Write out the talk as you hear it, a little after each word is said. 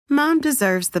Mom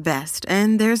deserves the best,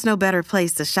 and there's no better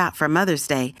place to shop for Mother's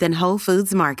Day than Whole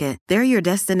Foods Market. They're your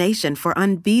destination for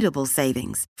unbeatable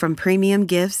savings, from premium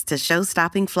gifts to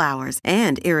show-stopping flowers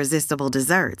and irresistible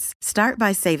desserts. Start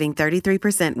by saving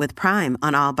 33% with Prime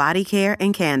on all body care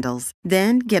and candles.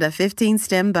 Then get a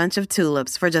 15-stem bunch of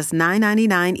tulips for just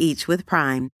 $9.99 each with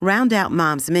Prime. Round out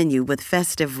Mom's menu with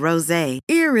festive rosé,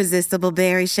 irresistible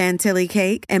berry chantilly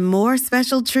cake, and more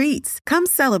special treats. Come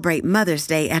celebrate Mother's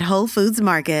Day at Whole Foods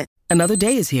Market. Another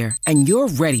day is here, and you're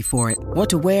ready for it. What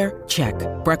to wear? Check.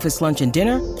 Breakfast, lunch, and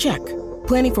dinner? Check.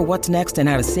 Planning for what's next and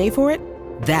how to save for it?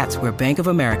 That's where Bank of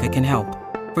America can help.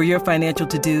 For your financial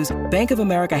to-dos, Bank of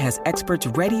America has experts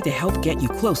ready to help get you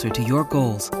closer to your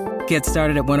goals. Get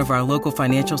started at one of our local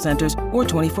financial centers or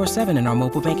 24/7 in our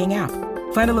mobile banking app.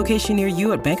 Find a location near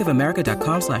you at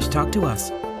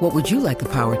bankofamerica.com/talktous. What would you like the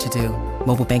power to do?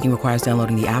 Mobile banking requires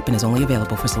downloading the app and is only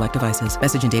available for select devices.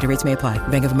 Message and data rates may apply.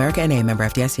 Bank of America N.A., member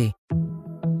FDIC.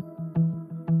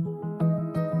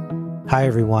 Hi,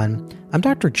 everyone. I'm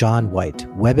Dr. John White,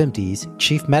 WebMD's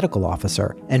Chief Medical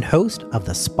Officer and host of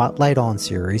the Spotlight On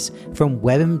series from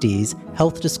WebMD's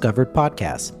Health Discovered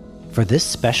podcast. For this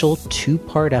special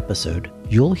 2-part episode,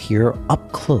 you'll hear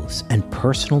up close and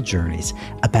personal journeys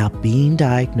about being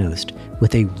diagnosed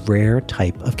with a rare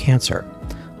type of cancer,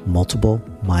 multiple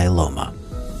myeloma.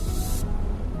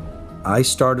 I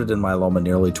started in myeloma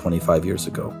nearly 25 years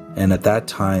ago. And at that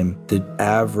time, the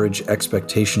average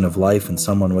expectation of life in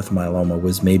someone with myeloma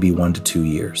was maybe 1 to 2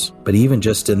 years. But even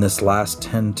just in this last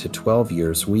 10 to 12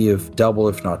 years, we have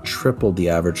doubled, if not tripled, the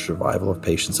average survival of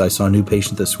patients. I saw a new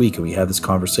patient this week, and we had this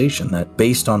conversation that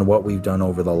based on what we've done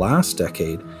over the last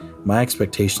decade, my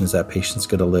expectation is that patient's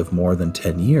going to live more than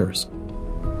 10 years.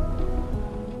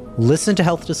 Listen to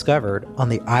Health Discovered on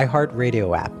the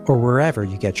iHeartRadio app or wherever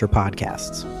you get your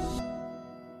podcasts.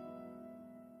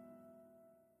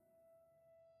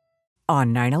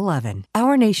 On 9/11,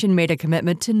 our nation made a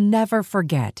commitment to never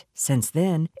forget. Since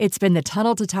then, it's been the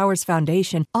Tunnel to Towers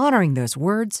Foundation honoring those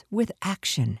words with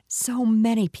action. So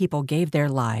many people gave their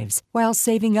lives while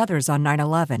saving others on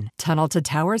 9/11. Tunnel to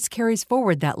Towers carries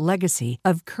forward that legacy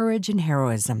of courage and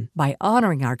heroism by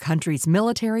honoring our country's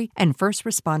military and first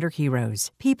responder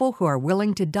heroes, people who are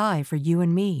willing to die for you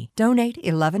and me. Donate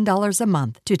 $11 a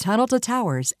month to Tunnel to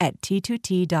Towers at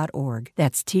T2T.org.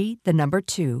 That's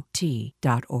T2T.org.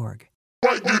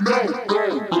 What you know,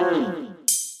 go, go.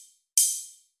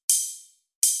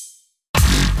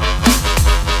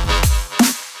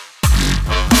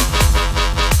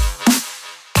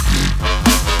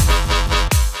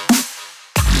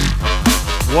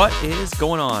 What is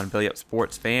going on, Belly Up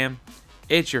Sports fam?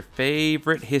 It's your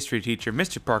favorite history teacher,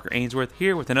 Mr. Parker Ainsworth,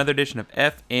 here with another edition of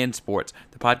FN Sports,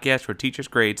 the podcast where teachers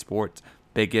grade sports'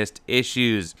 biggest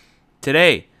issues.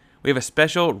 Today, we have a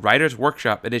special Writers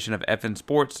Workshop edition of FN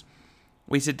Sports.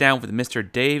 We sit down with Mr.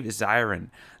 Dave Zirin.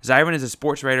 Zirin is a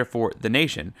sports writer for The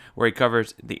Nation, where he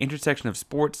covers the intersection of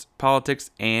sports,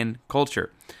 politics, and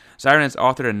culture. Zirin has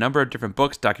authored a number of different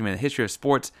books documenting the history of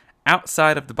sports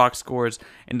outside of the box scores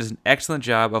and does an excellent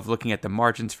job of looking at the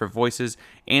margins for voices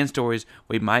and stories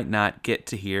we might not get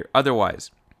to hear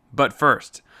otherwise. But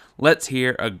first, let's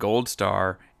hear a gold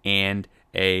star and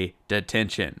a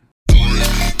detention.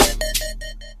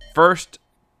 First,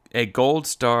 a gold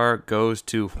star goes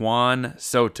to Juan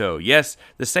Soto. Yes,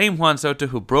 the same Juan Soto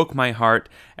who broke my heart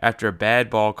after a bad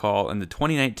ball call in the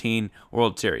 2019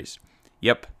 World Series.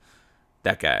 Yep,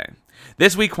 that guy.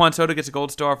 This week, Juan Soto gets a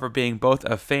gold star for being both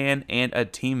a fan and a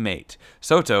teammate.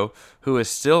 Soto, who is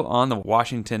still on the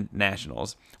Washington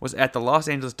Nationals, was at the Los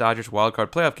Angeles Dodgers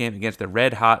wildcard playoff game against the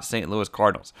red-hot St. Louis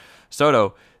Cardinals.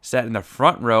 Soto sat in the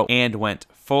front row and went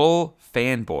full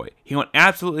fanboy. He went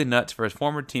absolutely nuts for his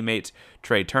former teammates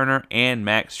Trey Turner and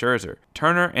Max Scherzer.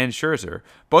 Turner and Scherzer,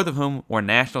 both of whom were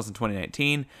Nationals in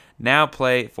 2019, now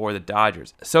play for the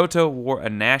Dodgers. Soto wore a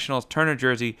Nationals Turner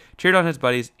jersey, cheered on his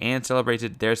buddies, and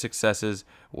celebrated their successes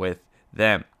with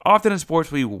them. Often in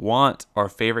sports, we want our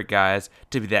favorite guys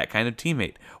to be that kind of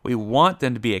teammate. We want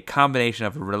them to be a combination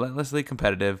of relentlessly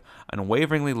competitive,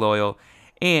 unwaveringly loyal,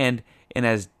 and in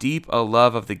as deep a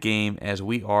love of the game as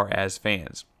we are as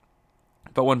fans.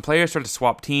 But when players start to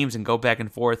swap teams and go back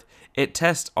and forth, it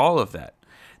tests all of that.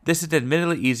 This is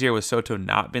admittedly easier with Soto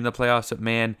not being in the playoffs, but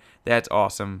man, that's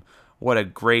awesome. What a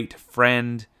great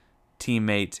friend,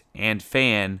 teammate, and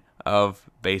fan of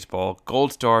baseball.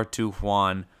 Gold star to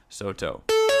Juan Soto.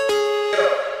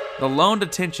 The lone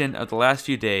detention of the last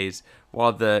few days,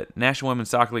 while the National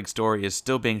Women's Soccer League story is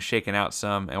still being shaken out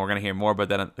some, and we're going to hear more about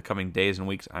that in the coming days and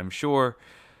weeks, I'm sure,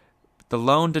 the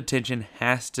lone detention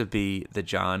has to be the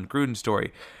Jon Gruden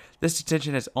story. This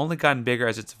detention has only gotten bigger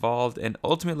as it's evolved, and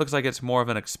ultimately it looks like it's more of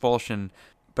an expulsion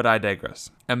But I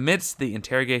digress. Amidst the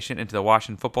interrogation into the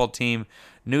Washington football team,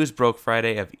 news broke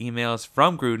Friday of emails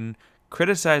from Gruden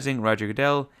criticizing Roger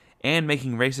Goodell and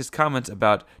making racist comments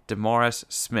about DeMaurice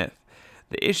Smith.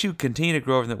 The issue continued to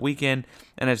grow over the weekend,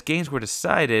 and as games were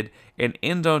decided in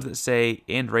end zones that say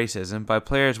 "end racism" by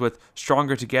players with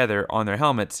 "Stronger Together" on their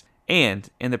helmets, and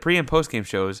in the pre- and post-game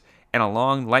shows, and a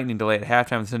long lightning delay at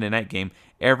halftime of the Sunday night game,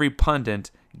 every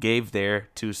pundit gave their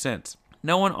 2 cents.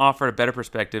 No one offered a better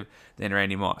perspective than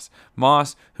Randy Moss.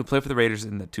 Moss, who played for the Raiders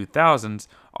in the 2000s,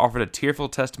 offered a tearful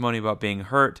testimony about being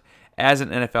hurt as an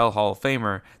NFL Hall of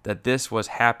Famer that this was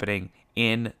happening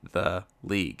in the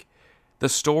league. The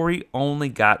story only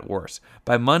got worse.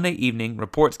 By Monday evening,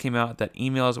 reports came out that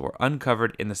emails were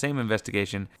uncovered in the same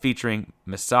investigation featuring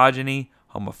misogyny,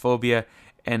 homophobia,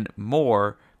 and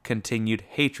more continued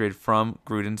hatred from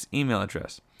Gruden's email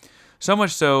address. So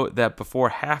much so that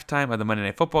before halftime of the Monday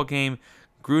Night Football game,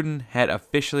 Gruden had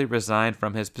officially resigned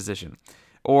from his position.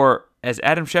 Or, as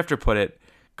Adam Schefter put it,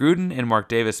 Gruden and Mark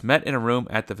Davis met in a room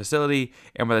at the facility,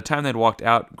 and by the time they'd walked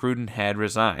out, Gruden had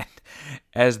resigned.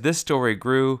 As this story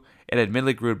grew, it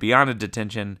admittedly grew beyond a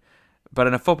detention, but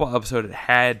in a football episode, it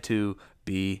had to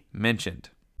be mentioned.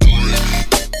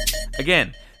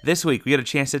 Again, this week, we get a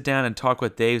chance to sit down and talk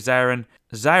with Dave Zirin.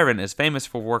 Zirin is famous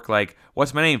for work like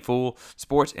What's My Name, Fool?,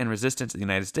 Sports and Resistance in the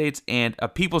United States, and A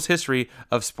People's History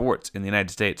of Sports in the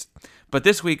United States. But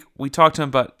this week, we talked to him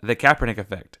about the Kaepernick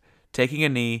effect, taking a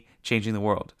knee, changing the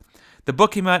world. The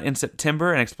book came out in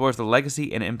September and explores the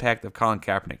legacy and impact of Colin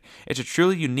Kaepernick. It's a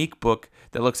truly unique book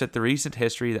that looks at the recent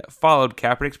history that followed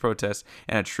Kaepernick's protests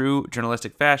in a true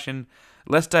journalistic fashion.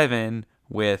 Let's dive in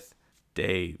with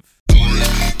Dave.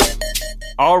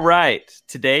 All right.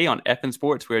 Today on FN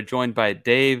Sports, we are joined by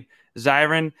Dave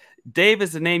Zirin. Dave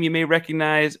is a name you may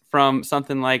recognize from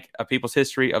something like A People's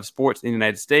History of Sports in the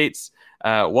United States.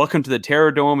 Welcome to the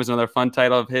Terror Dome is another fun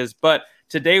title of his. But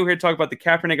today we're here to talk about the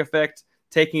Kaepernick effect,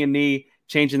 taking a knee,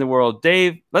 changing the world.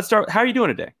 Dave, let's start. How are you doing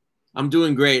today? I'm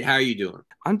doing great. How are you doing?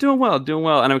 I'm doing well.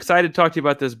 And I'm excited to talk to you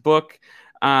about this book.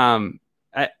 I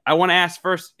want to ask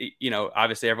first,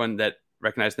 obviously everyone that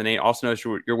recognizes the name also knows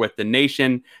you're with The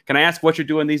Nation. Can I ask what you're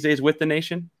doing these days with The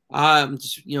Nation? I'm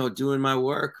just, doing my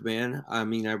work, man. I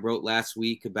mean, I wrote last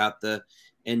week about the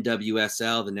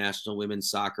NWSL, the National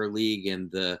Women's Soccer League,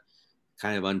 and the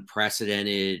kind of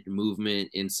unprecedented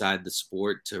movement inside the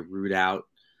sport to root out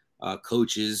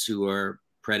coaches who are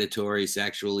predatory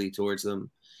sexually towards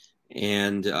them.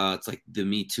 And it's like the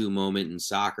Me Too moment in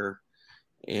soccer.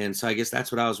 And so I guess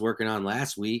that's what I was working on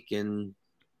last week. And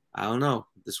I don't know,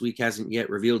 this week hasn't yet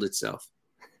revealed itself.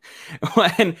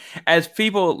 Well, and as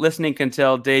people listening can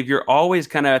tell, Dave, you're always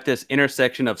kind of at this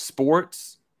intersection of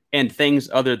sports and things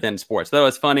other than sports. Though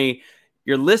it's funny,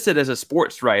 you're listed as a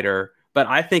sports writer, but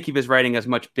I think he was writing as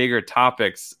much bigger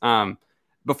topics.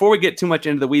 Before we get too much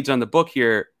into the weeds on the book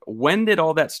here, when did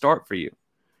all that start for you?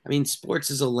 I mean,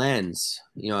 sports is a lens.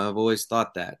 I've always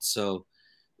thought that. So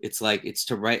it's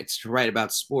to write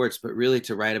about sports, but really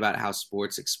to write about how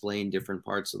sports explain different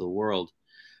parts of the world.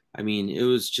 I mean, it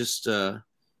was just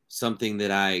something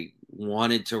that I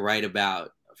wanted to write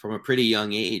about from a pretty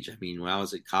young age. I mean, when I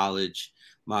was at college,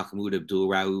 Mahmoud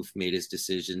Abdul-Rauf made his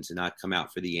decision to not come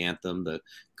out for the anthem, the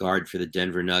guard for the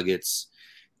Denver Nuggets.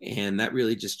 And that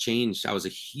really just changed. I was a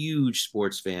huge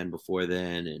sports fan before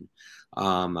then. And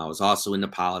I was also into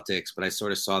politics, but I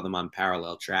sort of saw them on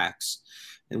parallel tracks.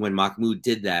 And when Mahmoud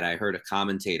did that, I heard a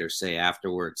commentator say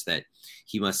afterwards that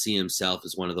he must see himself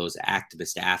as one of those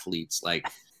activist athletes like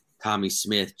Tommy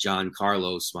Smith, John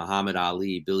Carlos, Muhammad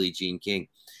Ali, Billie Jean King.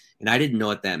 And I didn't know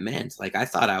what that meant. Like, I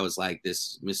thought I was like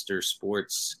this Mr.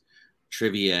 Sports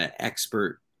trivia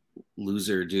expert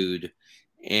loser dude.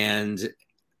 And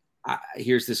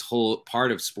here's this whole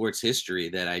part of sports history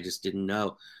that I just didn't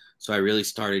know. So I really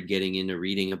started getting into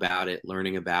reading about it,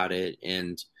 learning about it.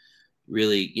 And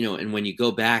really, and when you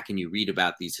go back and you read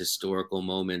about these historical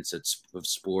moments of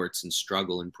sports and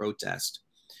struggle and protest,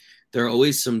 there are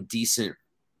always some decent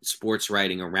sports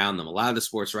writing around them. A lot of the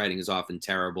sports writing is often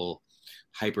terrible,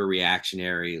 hyper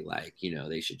reactionary, like,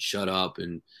 they should shut up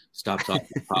and stop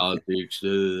talking politics,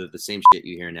 the same shit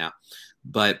you hear now.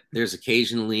 But there's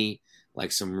occasionally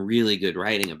like some really good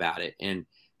writing about it. And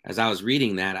as I was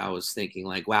reading that, I was thinking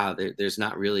like, wow, there's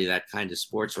not really that kind of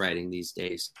sports writing these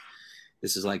days.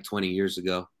 This is like 20 years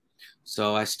ago.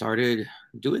 So I started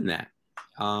doing that,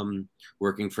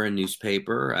 working for a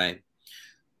newspaper. I,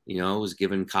 was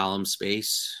given column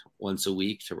space once a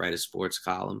week to write a sports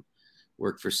column,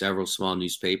 worked for several small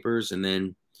newspapers, and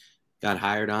then got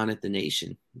hired on at The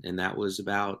Nation. And that was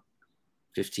about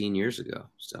 15 years ago.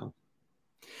 So.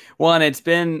 Well, and it's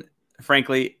been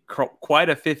frankly, quite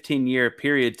a 15-year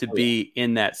period to be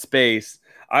in that space.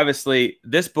 Obviously,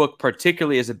 this book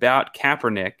particularly is about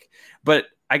Kaepernick, but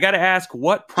I got to ask,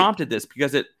 what prompted this?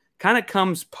 Because it kind of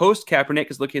comes post Kaepernick,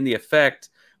 is looking at the effect,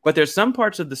 but there's some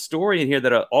parts of the story in here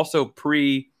that are also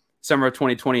pre summer of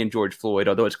 2020 and George Floyd,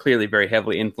 although it's clearly very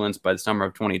heavily influenced by the summer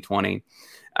of 2020.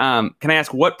 Can I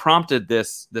ask what prompted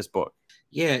this book?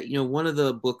 Yeah, one of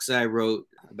the books I wrote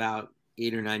about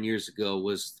 8 or 9 years ago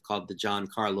was called The John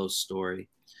Carlos Story.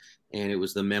 And it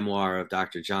was the memoir of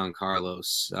Dr. John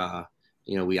Carlos.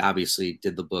 We obviously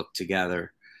did the book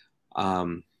together.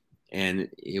 And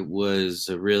it was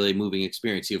a really moving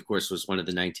experience. He, of course, was one of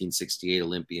the 1968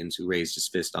 Olympians who raised his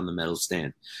fist on the medal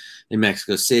stand in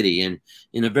Mexico City. And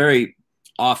in a very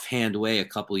offhand way, a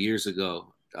couple of years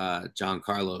ago, John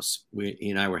Carlos,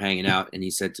 he and I were hanging out, and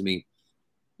he said to me,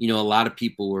 a lot of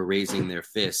people were raising their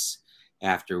fists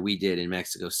after we did in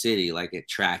Mexico City, like at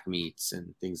track meets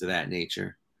and things of that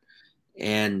nature.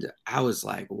 And I was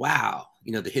like, wow,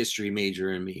 the history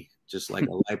major in me, just like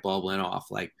a light bulb went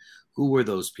off. Like, who were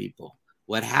those people?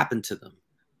 What happened to them?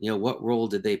 What role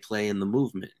did they play in the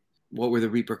movement? What were the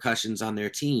repercussions on their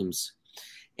teams?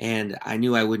 And I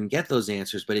knew I wouldn't get those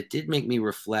answers, but it did make me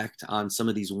reflect on some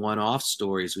of these one-off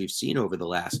stories we've seen over the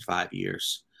last 5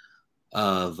 years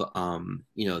of,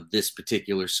 this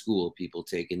particular school, people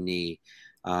take a knee.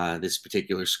 This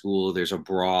particular school, there's a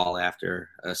brawl after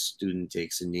a student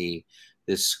takes a knee.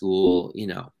 This school,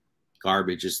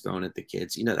 garbage is thrown at the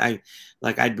kids.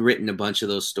 I'd written a bunch of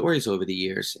those stories over the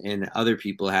years, and other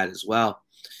people had as well.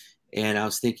 And I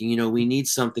was thinking, we need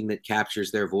something that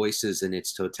captures their voices in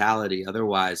its totality.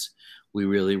 Otherwise, we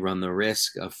really run the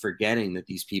risk of forgetting that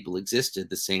these people existed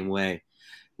the same way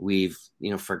we've,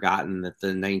 forgotten that the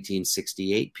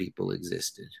 1968 people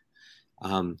existed.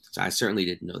 So I certainly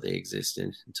didn't know they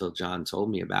existed until John told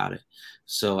me about it.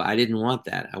 So I didn't want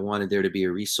that. I wanted there to be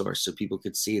a resource so people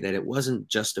could see that it wasn't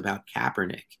just about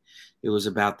Kaepernick. It was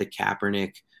about the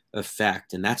Kaepernick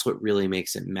effect. And that's what really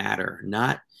makes it matter.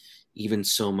 Not even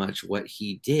so much what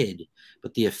he did,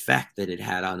 but the effect that it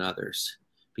had on others.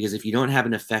 Because if you don't have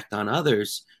an effect on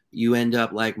others, you end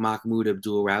up like Mahmoud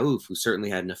Abdul Rauf, who certainly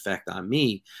had an effect on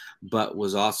me, but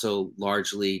was also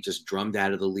largely just drummed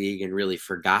out of the league and really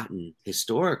forgotten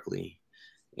historically.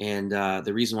 And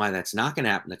the reason why that's not going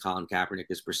to happen to Colin Kaepernick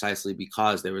is precisely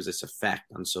because there was this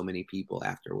effect on so many people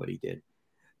after what he did.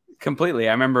 Completely.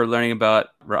 I remember learning about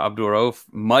Abdul Rauf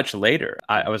much later.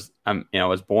 I was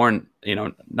born,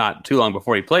 not too long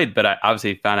before he played, but I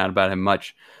obviously found out about him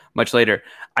much later.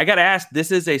 I got to ask,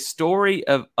 this is a story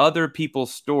of other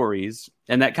people's stories.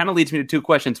 And that kind of leads me to two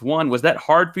questions. One, was that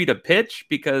hard for you to pitch?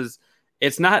 Because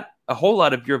it's not a whole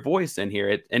lot of your voice in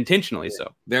here, intentionally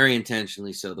so. Very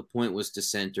intentionally so. The point was to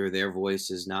center their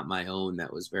voices, not my own.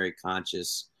 That was very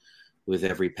conscious with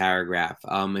every paragraph.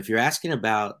 If you're asking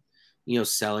about,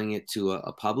 selling it to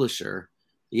a publisher,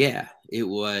 yeah, it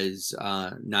was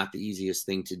not the easiest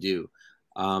thing to do.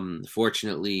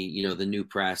 Fortunately, the New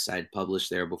Press, I'd published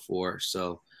there before.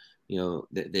 So,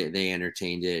 they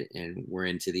entertained it and were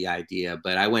into the idea.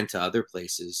 But I went to other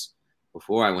places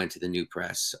before I went to the New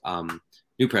Press.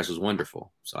 New Press was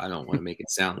wonderful. So I don't want to make it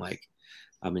sound like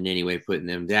I'm in any way putting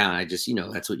them down. I just,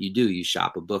 that's what you do. You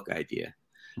shop a book idea.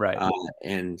 Right.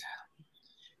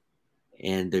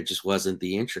 And there just wasn't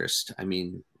the interest. I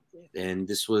mean, and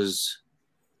this was,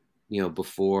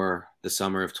 before the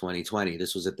summer of 2020.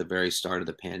 This was at the very start of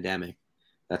the pandemic.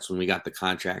 That's when we got the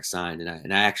contract signed.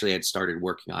 And I actually had started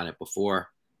working on it before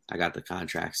I got the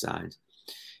contract signed.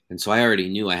 And so I already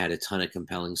knew I had a ton of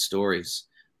compelling stories.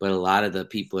 But a lot of the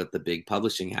people at the big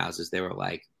publishing houses, they were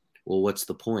like, well, what's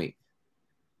the point?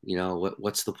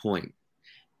 What's the point?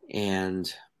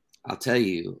 And I'll tell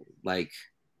you, like,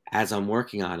 as I'm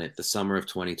working on it, the summer of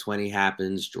 2020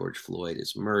 happens. George Floyd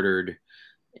is murdered.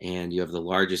 And you have the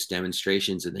largest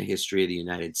demonstrations in the history of the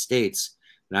United States.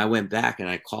 And I went back and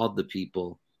I called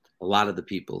a lot of the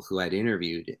people who I'd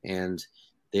interviewed, and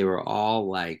they were all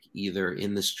like either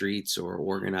in the streets or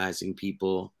organizing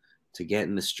people to get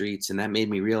in the streets. And that made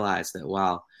me realize that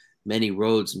while many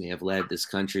roads may have led this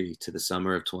country to the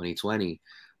summer of 2020,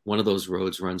 one of those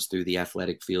roads runs through the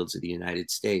athletic fields of the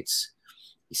United States.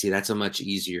 You see, that's a much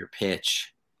easier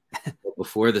pitch. But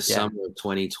before the summer of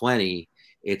 2020,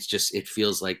 it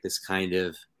feels like this kind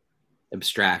of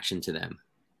abstraction to them.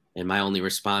 And my only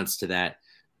response to that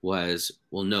was,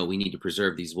 well, no, we need to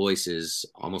preserve these voices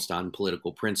almost on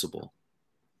political principle.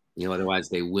 Otherwise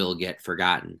they will get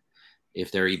forgotten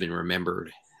if they're even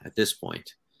remembered at this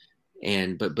point.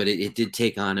 But it did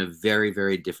take on a very,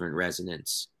 very different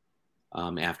resonance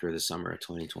after the summer of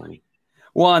 2020.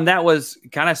 Well, and that was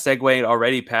kind of segueing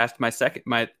already past my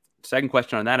second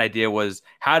question on that idea was,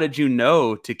 how did you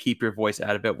know to keep your voice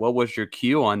out of it? What was your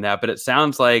cue on that? But it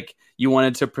sounds like you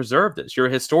wanted to preserve this. You're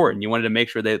a historian. You wanted to make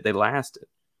sure they lasted.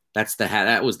 That's the hat.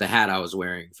 That was the hat I was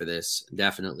wearing for this,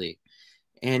 definitely.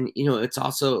 And, it's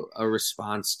also a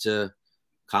response to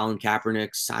Colin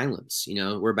Kaepernick's silence.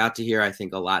 We're about to hear, I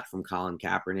think, a lot from Colin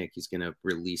Kaepernick. He's going to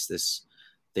release this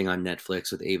thing on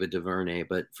Netflix with Ava DuVernay.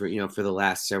 But for the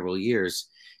last several years,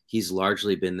 he's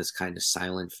largely been this kind of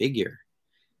silent figure.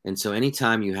 And so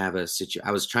anytime you have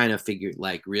I was trying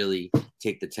to really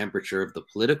take the temperature of the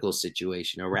political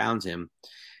situation around him.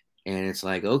 And it's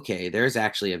like, okay, there's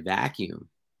actually a vacuum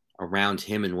around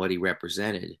him and what he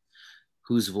represented.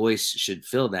 Whose voice should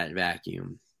fill that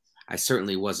vacuum? I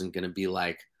certainly wasn't going to be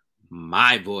like,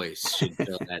 my voice should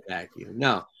fill that vacuum.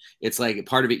 No, it's like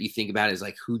part of it you think about is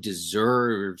like, who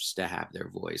deserves to have their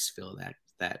voice fill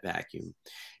that vacuum?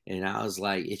 And I was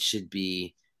like, it should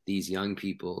be these young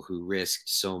people who risked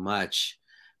so much,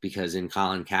 because in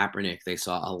Colin Kaepernick, they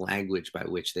saw a language by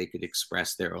which they could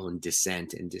express their own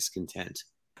dissent and discontent.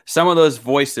 Some of those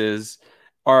voices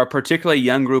are a particularly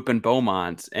young group in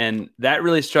Beaumont, and that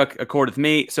really struck a chord with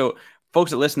me. So folks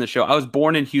that listen to the show, I was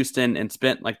born in Houston and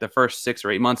spent like the first 6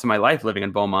 or 8 months of my life living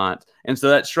in Beaumont. And so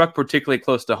that struck particularly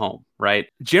close to home, right?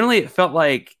 Generally, it felt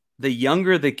like the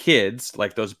younger the kids,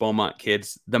 like those Beaumont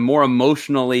kids, the more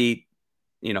emotionally,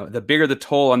 the bigger the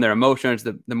toll on their emotions,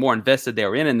 the more invested they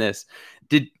were in this.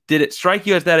 Did it strike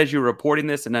you as that as you were reporting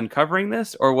this and uncovering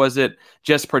this, or was it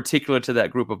just particular to that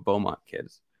group of Beaumont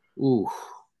kids? Ooh.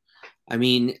 I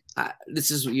mean,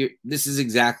 this is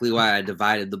exactly why I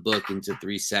divided the book into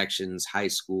 3 sections: high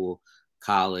school,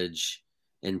 college,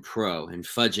 and pro, and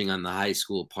fudging on the high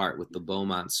school part with the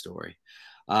Beaumont story.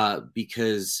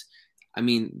 Because, I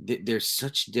mean, there's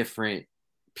such different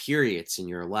periods in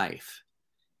your life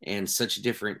and such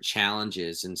different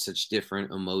challenges and such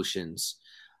different emotions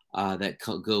that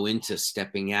go into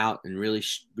stepping out and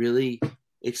really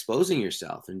exposing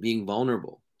yourself and being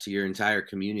vulnerable to your entire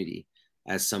community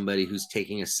as somebody who's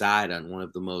taking a side on one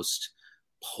of the most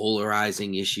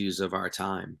polarizing issues of our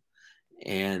time.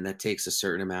 And that takes a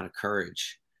certain amount of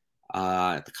courage.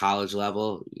 At the college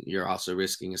level, you're also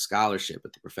risking a scholarship.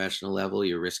 At the professional level,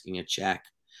 you're risking a check.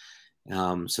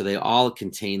 So they all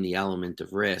contain the element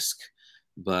of risk.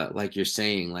 But like you're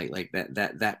saying, like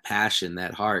that passion,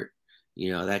 that heart,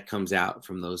 that comes out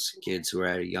from those kids who are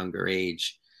at a younger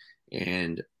age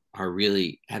and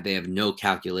they have no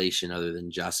calculation other than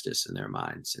justice in their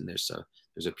minds. And there's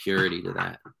a purity to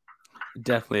that.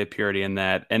 Definitely a purity in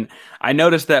that. And I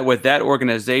noticed that with that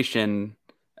organization,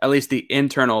 at least the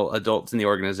internal adults in the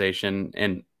organization,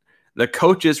 and the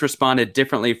coaches responded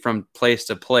differently from place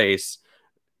to place,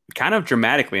 kind of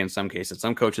dramatically in some cases.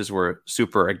 Some coaches were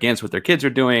super against what their kids are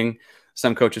doing.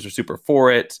 Some coaches were super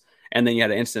for it. And then you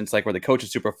had an instance like where the coach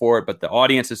is super for it, but the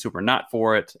audience is super not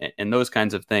for it, and those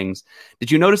kinds of things.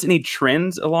 Did you notice any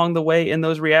trends along the way in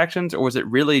those reactions, or was it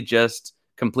really just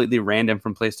completely random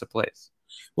from place to place?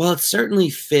 Well, it certainly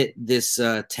fit this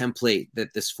template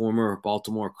that this former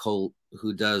Baltimore Colt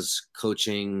who does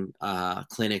coaching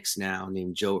clinics now,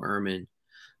 named Joe Ehrmann,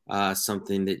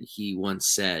 something that he once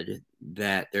said,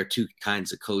 that there are 2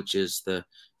 kinds of coaches, the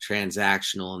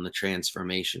transactional and the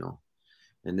transformational.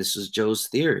 And this was Joe's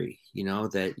theory,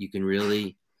 that you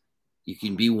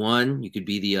can be one, you could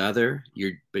be the other,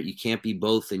 but you can't be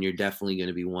both, and you're definitely going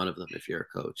to be one of them if you're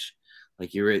a coach.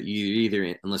 Like you're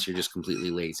either, unless you're just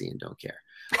completely lazy and don't care.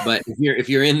 But if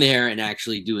you're in there and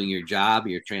actually doing your job,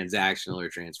 you're transactional or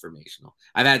transformational.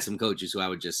 I've had some coaches who I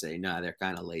would just say, no, they're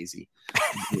kind of lazy.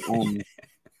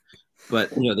 But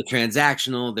the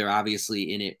transactional, they're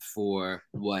obviously in it for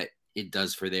what it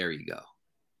does for their ego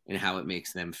and how it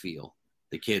makes them feel.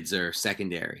 The kids are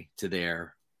secondary to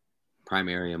their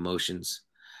primary emotions.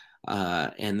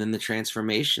 And then the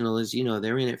transformational is,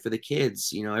 they're in it for the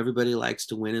kids. Everybody likes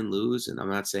to win and lose. And I'm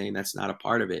not saying that's not a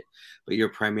part of it, but you're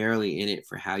primarily in it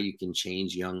for how you can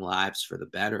change young lives for the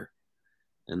better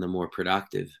and the more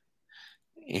productive.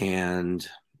 And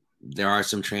there are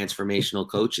some transformational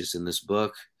coaches in this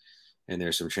book, and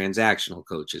there's some transactional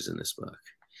coaches in this book.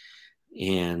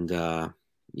 And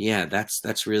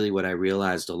that's really what I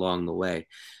realized along the way.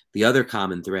 The other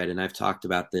common thread, and I've talked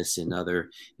about this in other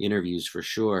interviews for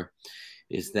sure,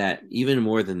 is that even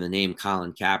more than the name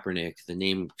Colin Kaepernick, the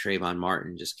name Trayvon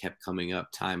Martin just kept coming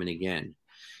up time and again.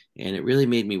 And it really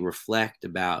made me reflect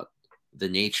about the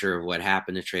nature of what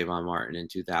happened to Trayvon Martin in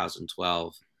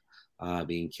 2012,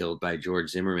 being killed by George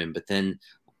Zimmerman. But then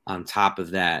on top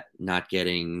of that, not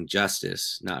getting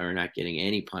justice, not getting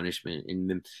any punishment,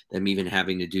 and them even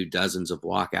having to do dozens of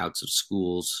walkouts of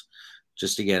schools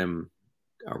just to get him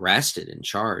arrested and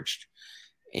charged.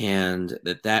 And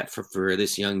that for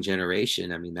this young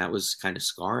generation, I mean, that was kind of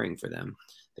scarring for them.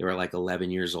 They were like 11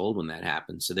 years old when that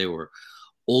happened. So they were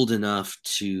old enough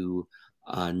to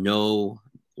know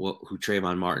who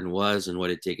Trayvon Martin was and what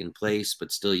had taken place,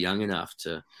 but still young enough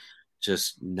to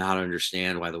just not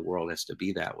understand why the world has to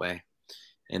be that way.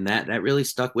 And that really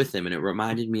stuck with them. And it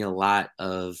reminded me a lot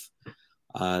of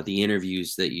the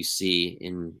interviews that you see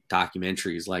in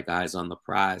documentaries like Eyes on the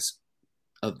Prize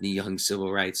of the young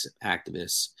civil rights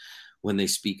activists when they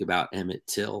speak about Emmett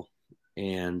Till,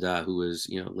 and who was,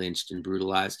 lynched and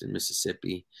brutalized in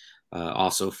Mississippi,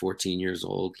 also 14 years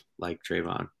old, like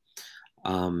Trayvon,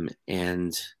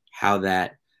 and how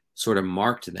that sort of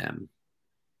marked them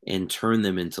and turned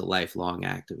them into lifelong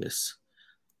activists.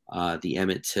 The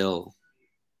Emmett Till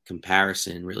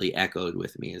comparison really echoed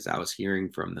with me as I was hearing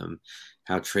from them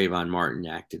how Trayvon Martin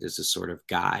acted as a sort of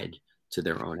guide to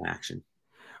their own action.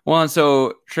 Well, and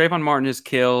so Trayvon Martin is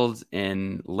killed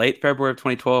in late February of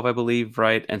 2012, I believe,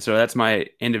 right? And so that's my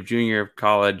end of junior year of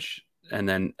college. And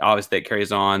then obviously it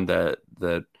carries on the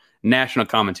national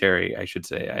commentary, I should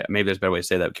say. Maybe there's a better way to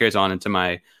say that. It carries on into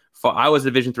I was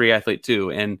a Division III athlete too.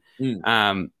 And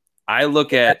I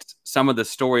look at some of the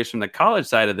stories from the college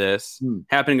side of this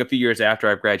happening a few years after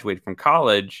I've graduated from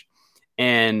college.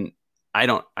 And I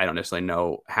don't necessarily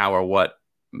know how or what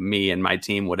me and my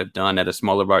team would have done at a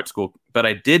small liberal arts school. But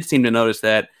I did seem to notice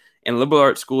that in liberal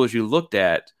arts schools you looked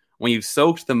at, when you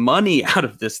soaked the money out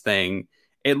of this thing,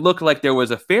 it looked like there was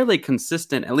a fairly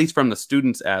consistent, at least from the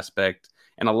students aspect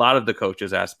and a lot of the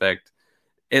coaches aspect,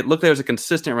 it looked like there was a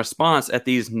consistent response at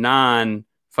these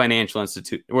non-financial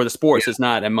institutes where the sports is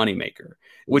not a moneymaker.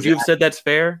 Would you have said that's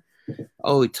fair?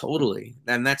 Oh, totally.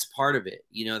 And that's part of it.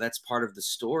 That's part of the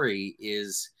story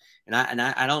is, and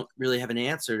I don't really have an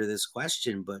answer to this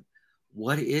question, but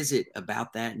what is it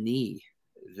about that knee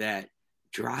that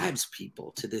drives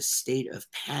people to this state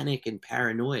of panic and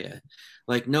paranoia?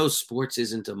 Like, no, sports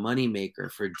isn't a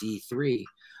moneymaker for D3,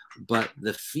 but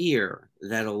the fear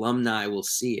that alumni will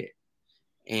see it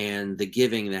and the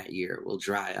giving that year will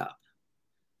dry up.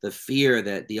 The fear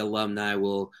that the alumni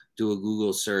will do a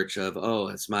Google search of, oh,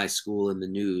 it's my school in the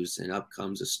news, and up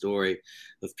comes a story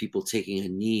of people taking a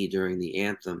knee during the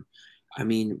anthem. I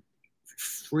mean,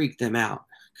 freaked them out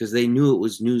because they knew it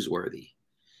was newsworthy.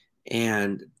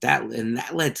 And that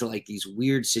led to like these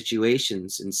weird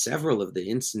situations in several of the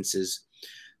instances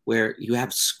where you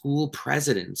have school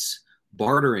presidents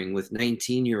bartering with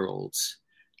 19-year-olds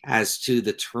as to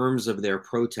the terms of their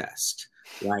protest.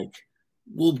 Like,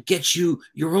 we'll get you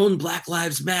your own Black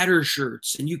Lives Matter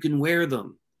shirts and you can wear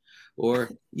them.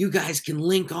 Or you guys can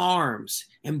link arms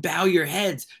and bow your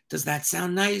heads. Does that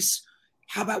sound nice?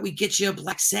 How about we get you a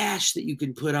black sash that you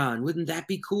can put on? Wouldn't that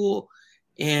be cool?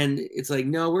 And it's like,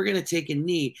 no, we're going to take a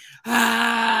knee.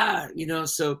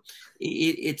 So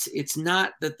it's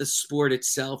not that the sport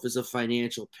itself is a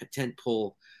financial tent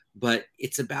pole, but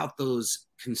it's about those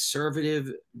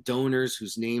conservative donors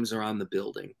whose names are on the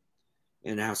building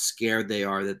and how scared they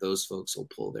are that those folks will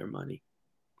pull their money.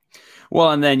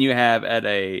 Well, and then you have at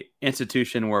a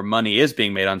institution where money is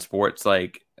being made on sports,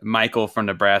 like Michael from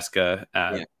Nebraska,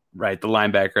 right? The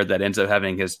linebacker that ends up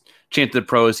having his chance at the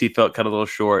pros, he felt cut a little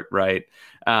short, right?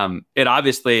 It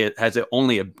obviously has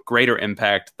only a greater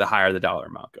impact the higher the dollar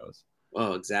amount goes.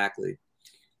 Oh, exactly.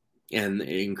 And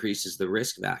it increases the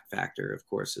risk factor, of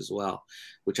course, as well,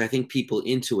 which I think people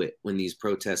intuit when these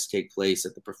protests take place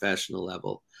at the professional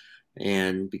level.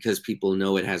 And because people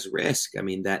know it has risk, I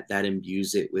mean, that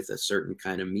imbues it with a certain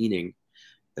kind of meaning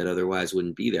that otherwise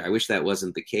wouldn't be there. I wish that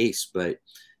wasn't the case, but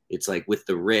it's like with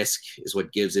the risk is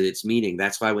what gives it its meaning.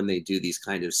 That's why when they do these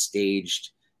kind of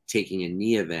staged taking a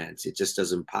knee events, it just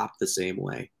doesn't pop the same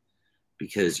way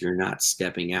because you're not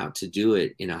stepping out to do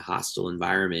it in a hostile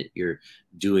environment. You're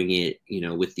doing it,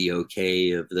 with the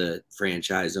okay of the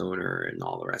franchise owner and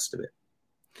all the rest of it.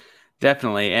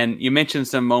 Definitely. And you mentioned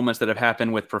some moments that have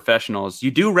happened with professionals. You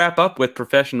do wrap up with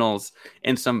professionals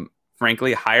in some,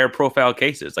 frankly, higher profile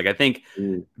cases. Like I think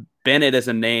Bennett is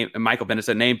a name, Michael Bennett is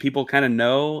a name people kind of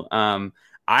know.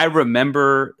 I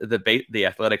remember the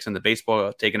athletics and the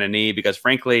baseball taking a knee because,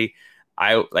 frankly,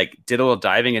 I did a little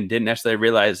diving and didn't necessarily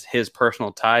realize his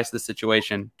personal ties to the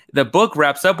situation. The book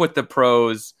wraps up with the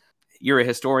pros. You're a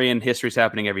historian. History's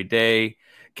happening every day.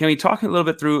 Can we talk a little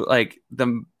bit through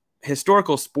the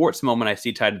historical sports moment I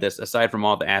see tied to this, aside from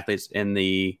all the athletes in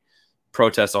the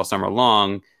protests all summer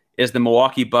long, is the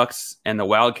Milwaukee Bucks and the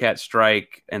Wildcat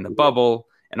strike and the bubble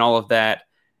and all of that.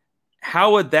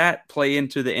 How would that play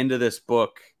into the end of this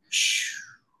book?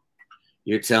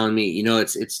 You're telling me,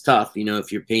 it's tough.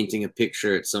 If you're painting a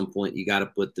picture at some point, you got to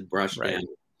put the brush down.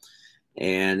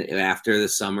 And after the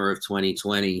summer of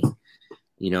 2020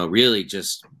 really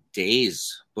just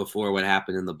days before what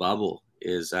happened in the bubble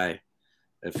is I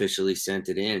officially sent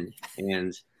it in.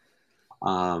 And,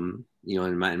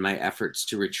 in my efforts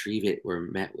to retrieve it were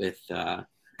met with,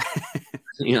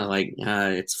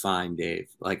 it's fine, Dave.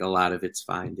 Like a lot of it's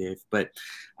fine, Dave. But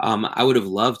I would have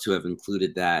loved to have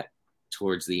included that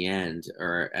towards the end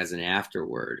or as an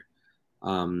afterword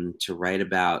to write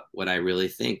about what I really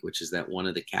think, which is that one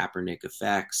of the Kaepernick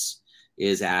effects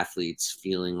is athletes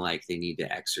feeling like they need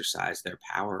to exercise their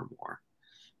power more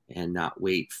and not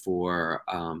wait for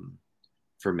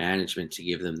management to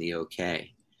give them the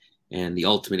okay. And the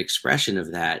ultimate expression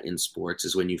of that in sports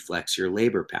is when you flex your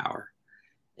labor power.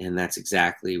 And that's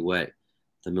exactly what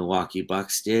the Milwaukee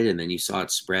Bucks did. And then you saw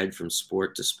it spread from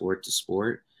sport to sport to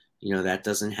sport. That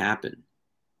doesn't happen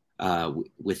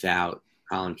without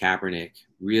Colin Kaepernick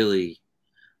really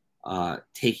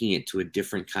taking it to a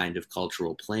different kind of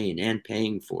cultural plane and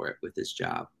paying for it with his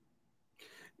job.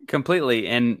 Completely.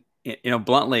 And,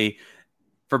 bluntly,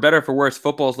 for better or for worse,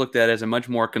 football is looked at as a much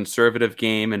more conservative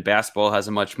game and basketball has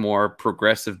a much more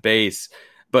progressive base.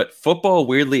 But football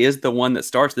weirdly is the one that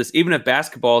starts this, even if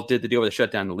basketball did the deal where they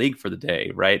shut down the league for the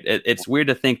day, right? It's weird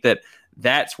to think that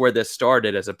that's where this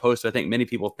started as opposed to, I think many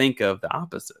people think of the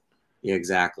opposite. Yeah,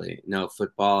 exactly. No,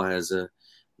 football has a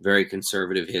very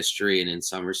conservative history. And in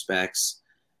some respects,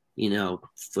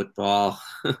 football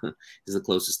is the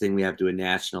closest thing we have to a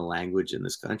national language in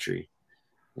this country.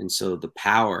 And so the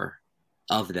power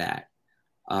of that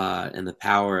and the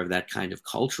power of that kind of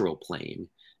cultural plane,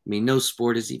 no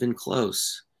sport is even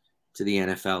close to the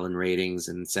NFL in ratings,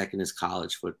 and second is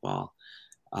college football.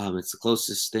 It's the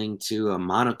closest thing to a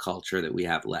monoculture that we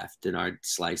have left in our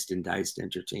sliced and diced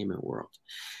entertainment world.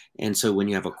 And so when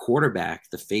you have a quarterback,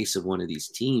 the face of one of these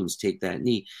teams, take that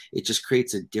knee, it just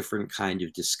creates a different kind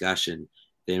of discussion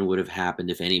than would have happened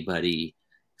if anybody,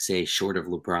 say, short of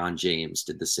LeBron James,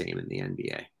 did the same in the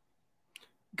NBA.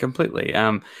 Completely.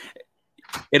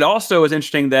 It also is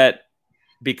interesting that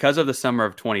because of the summer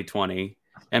of 2020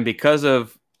 and because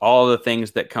of all the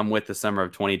things that come with the summer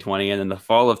of 2020 and then the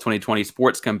fall of 2020,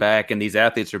 sports come back and these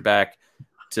athletes are back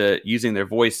to using their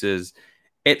voices.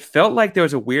 It felt like there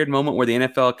was a weird moment where the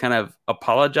NFL kind of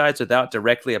apologized without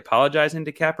directly apologizing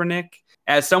to Kaepernick.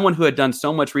 As someone who had done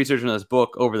so much research on this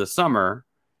book over the summer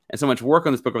and so much work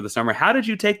on this book over the summer, how did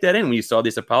you take that in when you saw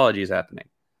these apologies happening?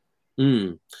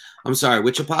 I'm sorry,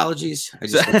 which apologies?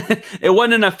 It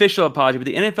wasn't an official apology, but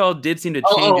the NFL did seem to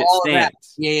change its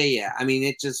stance. Yeah.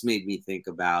 It just made me think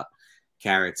about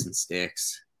carrots and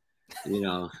sticks.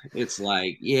 It's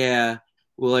like, yeah,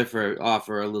 we'll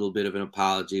offer a little bit of an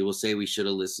apology. We'll say we should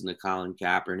have listened to Colin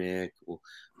Kaepernick. We'll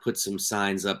put some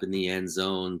signs up in the end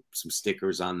zone, some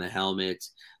stickers on the helmet,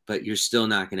 but you're still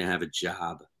not going to have a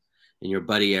job. And your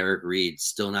buddy Eric Reid's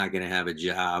still not going to have a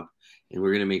job. And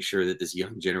we're going to make sure that this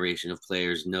young generation of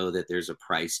players know that there's a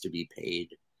price to be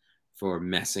paid for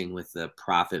messing with the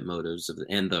profit motives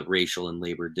and the racial and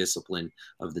labor discipline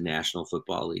of the National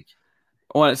Football League.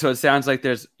 Well, so it sounds like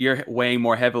you're weighing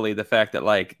more heavily the fact that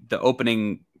like the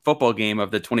opening football game of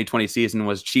the 2020 season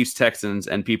was Chiefs Texans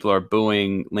and people are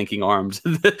booing, linking arms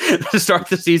to start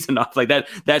the season off. Like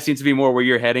that seems to be more where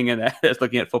you're heading and that's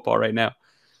looking at football right now.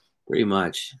 Pretty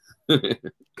much.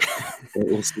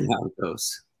 We'll see how it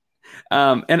goes.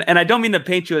 And I don't mean to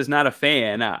paint you as not a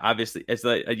fan. Obviously, it's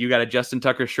like you got a Justin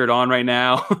Tucker shirt on right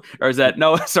now, or is that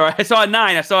no? Sorry, I saw a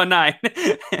 9.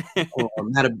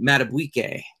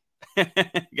 Matabuike.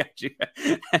 Got you.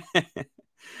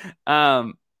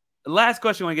 Last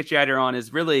question I want to get you out here on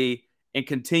is really in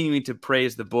continuing to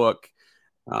praise the book.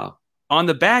 On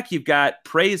the back, you've got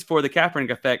praise for the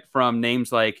Kaepernick effect from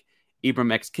names like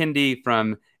Ibram X. Kendi,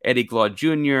 from Eddie Glaude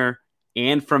Jr.,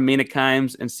 and from Mina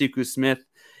Kimes and Siku Smith.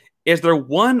 Is there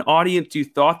one audience you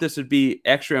thought this would be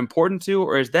extra important to,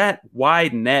 or is that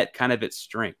wide net kind of its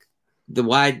strength?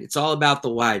 It's all about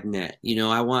the wide net.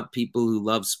 I want people who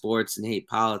love sports and hate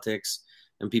politics,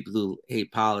 and people who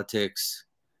hate politics.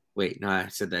 Wait, no, I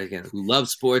said that again. Who love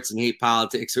sports and hate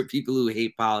politics, or people who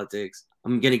hate politics.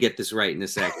 I'm going to get this right in a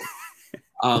second.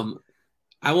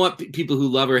 I want people who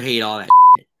love or hate all that.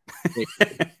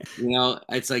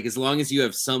 It's like as long as you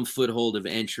have some foothold of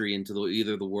entry into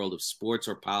either the world of sports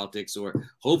or politics, or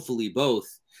hopefully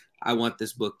both, I want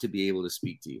this book to be able to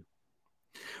speak to you.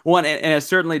 Well, and it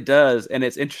certainly does, and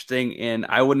it's interesting. And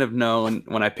I wouldn't have known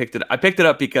when I picked it. I picked it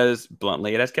up because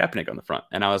bluntly, it has Kaepernick on the front,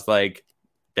 and I was like,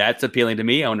 "That's appealing to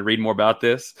me. I want to read more about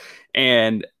this."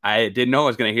 And I didn't know I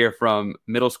was going to hear from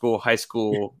middle school, high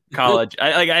school, college.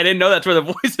 I didn't know that's where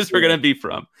the voices were going to be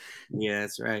from. Yeah,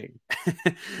 that's right.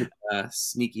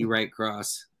 Sneaky right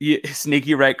cross. Yeah,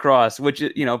 sneaky right cross, which,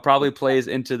 you know, probably plays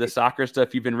into the soccer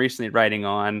stuff you've been recently writing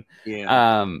on.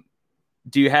 Yeah.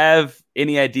 Do you have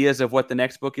any ideas of what the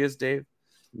next book is, Dave?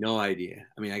 No idea.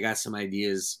 I mean, I got some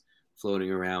ideas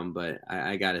floating around, but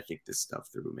I got to think this stuff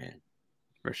through, man.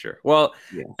 For sure. Well,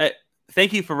 yeah.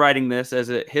 Thank you for writing this. As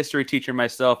a history teacher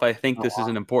myself, I think this is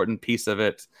an important piece of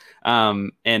it.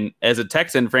 And as a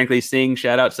Texan, frankly, seeing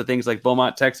shout outs to things like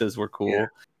Beaumont, Texas were cool. Yeah.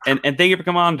 And thank you for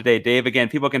coming on today, Dave. Again,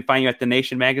 people can find you at The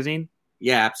Nation magazine.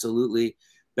 Yeah, absolutely.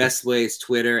 Best way is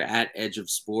Twitter at Edge of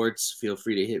Sports. Feel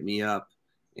free to hit me up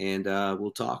and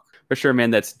we'll talk. For sure,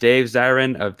 man. That's Dave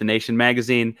Zirin of The Nation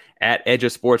magazine at Edge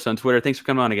of Sports on Twitter. Thanks for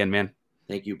coming on again, man.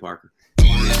 Thank you, Parker.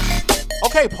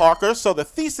 Okay, Parker, so the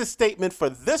thesis statement for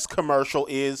this commercial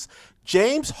is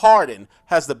James Harden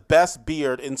has the best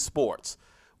beard in sports.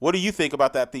 What do you think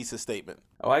about that thesis statement?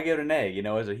 Oh, I give it an A. You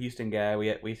know, as a Houston guy,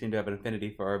 we seem to have an affinity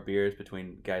for our beards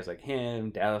between guys like him,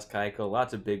 Dallas Keuchel,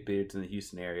 lots of big beards in the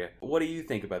Houston area. What do you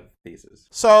think about the thesis?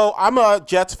 So I'm a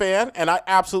Jets fan, and I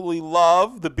absolutely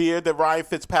love the beard that Ryan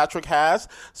Fitzpatrick has.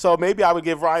 So maybe I would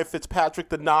give Ryan Fitzpatrick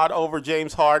the nod over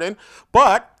James Harden.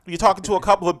 But you're talking to a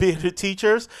couple of bearded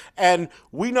teachers, and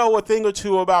we know a thing or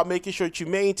two about making sure that you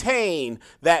maintain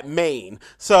that mane.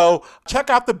 So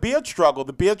check out the Beard Struggle.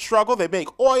 The Beard Struggle, they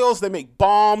make oils, they make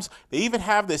balms, they even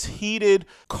have this heated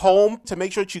comb to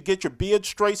make sure that you get your beard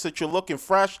straight so that you're looking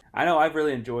fresh. I know I've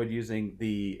really enjoyed using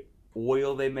the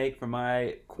oil they make for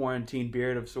my quarantine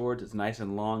beard of sorts. It's nice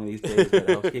and long these days, but it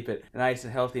helps keep it nice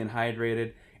and healthy and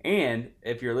hydrated. And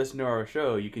if you're listening to our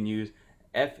show, you can use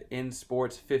FN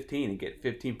Sports 15 and get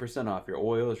 15% off your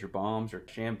oils, your balms, your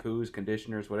shampoos,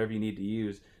 conditioners, whatever you need to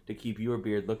use to keep your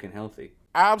beard looking healthy.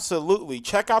 Absolutely.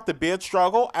 Check out The Beard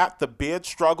Struggle at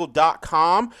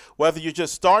thebeardstruggle.com. Whether you're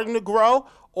just starting to grow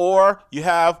or you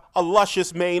have a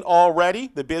luscious mane already,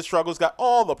 The Beard Struggle's got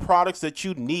all the products that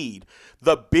you need.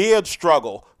 The Beard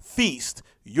Struggle. Feast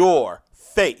your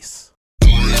face.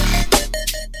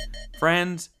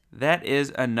 Friends, that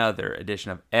is another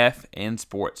edition of FN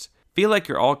Sports. Feel like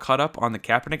you're all caught up on the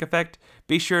Kaepernick effect?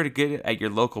 Be sure to get it at your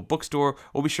local bookstore.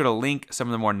 We'll be sure to link some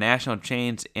of the more national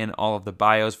chains in all of the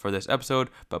bios for this episode,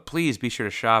 but please be sure to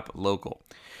shop local.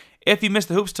 If you missed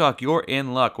the Hoops Talk, you're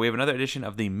in luck. We have another edition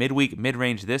of the Midweek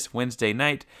Midrange this Wednesday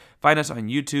night. Find us on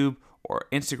YouTube or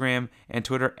Instagram and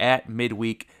Twitter at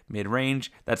Midweek Midrange.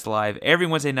 That's live every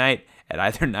Wednesday night at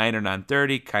either 9 or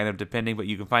 9:30, kind of depending, but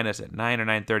you can find us at 9 or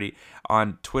 9:30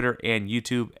 on Twitter and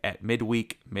YouTube at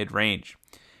Midweek Midrange.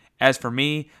 As for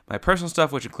me, my personal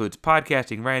stuff, which includes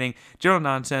podcasting, writing, general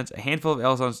nonsense, a handful of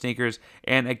L's on sneakers,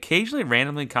 and occasionally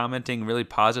randomly commenting really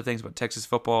positive things about Texas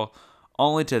football,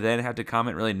 only to then have to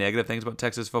comment really negative things about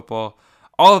Texas football,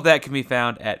 all of that can be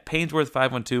found at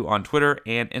Painsworth512 on Twitter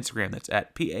and Instagram. That's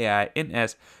at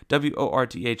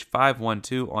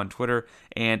PAINSWORTH512 on Twitter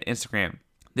and Instagram.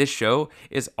 This show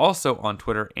is also on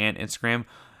Twitter and Instagram,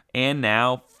 and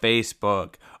now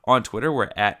Facebook. On Twitter,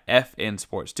 we're at FN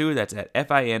Sports 2. That's at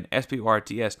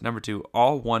FINSPORTS 2,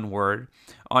 all one word.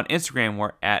 On Instagram,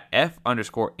 we're at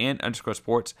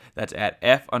F_N_sports. That's at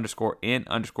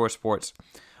F_N_sports.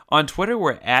 On Twitter,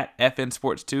 we're at FN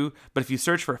Sports 2. But if you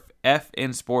search for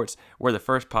FN Sports, we're the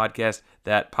first podcast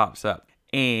that pops up.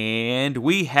 And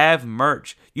we have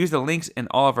merch. Use the links in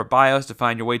all of our bios to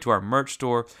find your way to our merch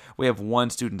store. We have one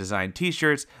student-designed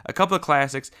t-shirts, a couple of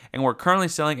classics, and we're currently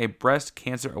selling a breast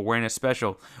cancer awareness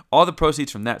special. All the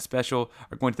proceeds from that special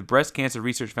are going to the Breast Cancer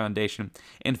Research Foundation.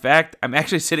 In fact, I'm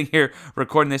actually sitting here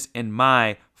recording this in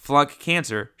my Flunk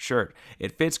Cancer shirt.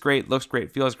 It fits great, looks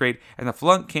great, feels great, and the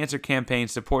Flunk Cancer campaign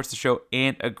supports the show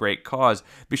and a great cause.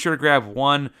 Be sure to grab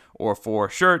 1 or 4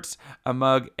 shirts, a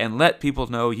mug, and let people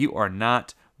know you are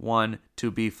not one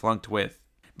to be flunked with.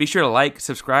 Be sure to like,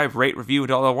 subscribe, rate, review,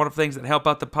 and all the wonderful things that help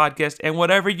out the podcast. And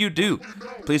whatever you do,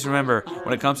 please remember,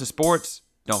 when it comes to sports,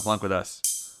 don't flunk with us.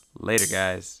 Later,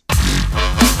 guys.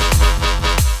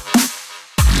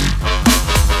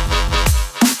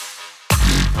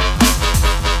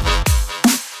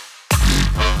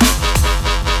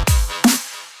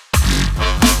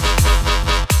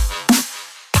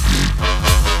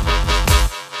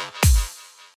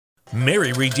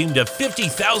 Mary redeemed a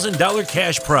 $50,000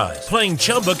 cash prize playing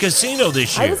Chumba Casino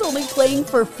this year. I was only playing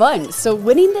for fun, so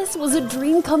winning this was a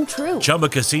dream come true. Chumba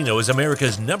Casino is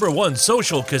America's #1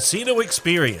 social casino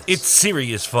experience. It's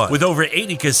serious fun. With over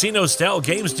 80 casino-style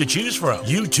games to choose from,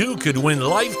 you too could win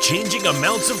life-changing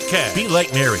amounts of cash. Be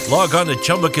like Mary. Log on to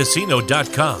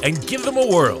ChumbaCasino.com and give them a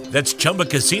whirl. That's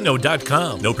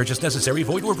ChumbaCasino.com. No purchase necessary.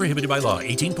 Void where prohibited by law.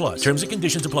 18+. Terms and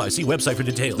conditions apply. See website for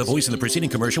details. The voice in the preceding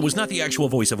commercial was not the actual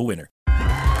voice of a winner.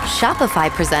 Shopify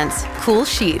presents cool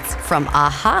sheets from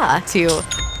aha to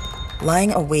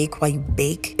lying awake while you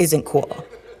bake isn't cool.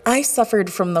 I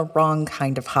suffered from the wrong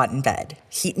kind of hot in bed,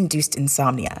 heat-induced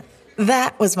insomnia.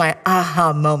 That was my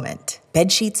aha moment.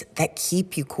 Bed sheets that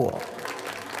keep you cool.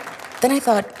 Then I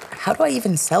thought, how do I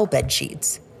even sell bed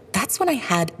sheets? That's when I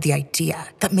had the idea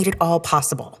that made it all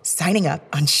possible, signing up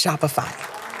on Shopify.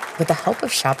 With the help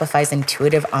of Shopify's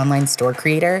intuitive online store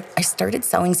creator, I started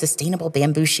selling sustainable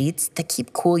bamboo sheets that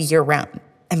keep cool year-round.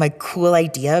 And my cool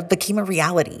idea became a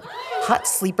reality. Hot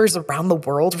sleepers around the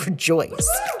world rejoice.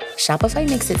 Shopify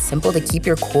makes it simple to keep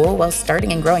your cool while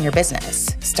starting and growing your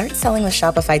business. Start selling with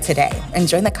Shopify today and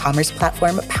join the commerce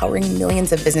platform powering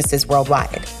millions of businesses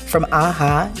worldwide. From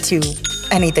aha to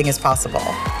anything is possible.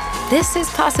 This is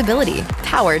Possibility,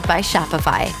 powered by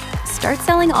Shopify. Start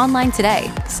selling online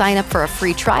today. Sign up for a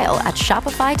free trial at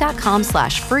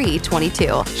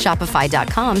shopify.com/free22.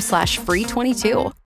 Shopify.com/free22.